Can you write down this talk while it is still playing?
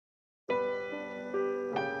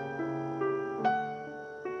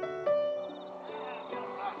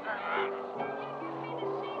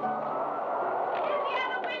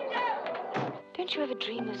Don't you ever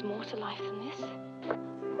dream there's more to life than this?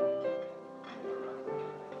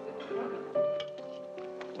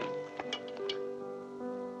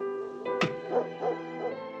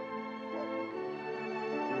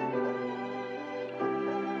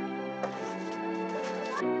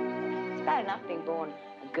 It's bad enough being born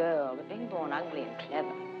a girl, but being born ugly and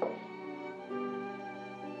clever.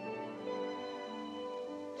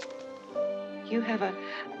 You have a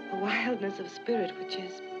wildness of spirit which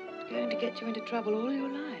is going to get you into trouble all your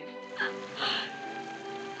life.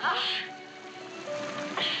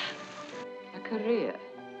 A career?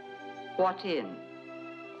 What in?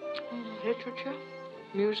 Literature,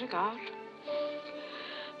 music, art.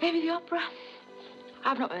 Maybe the opera.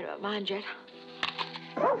 I've not made up my mind yet.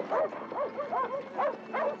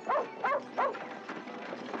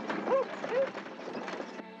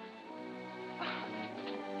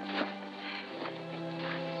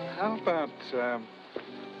 How about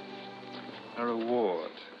a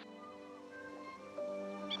reward?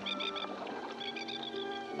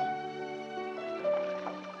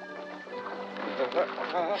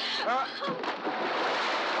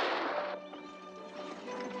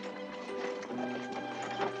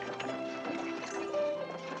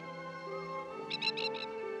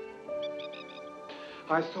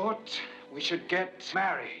 I thought we should get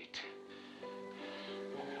married.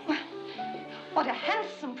 What a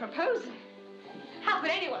handsome proposal. How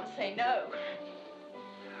could anyone say no?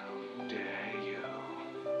 How dare you?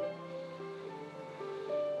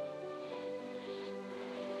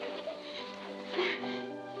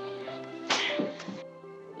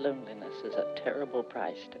 Loneliness is a terrible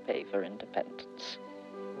price to pay for independence.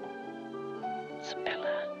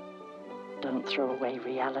 Isabella, don't throw away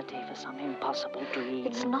reality for some impossible dream.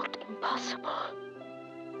 It's not impossible.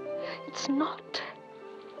 It's not.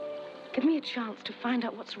 Give me a chance to find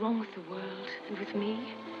out what's wrong with the world and with me.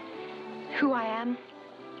 Who I am.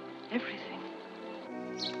 Everything.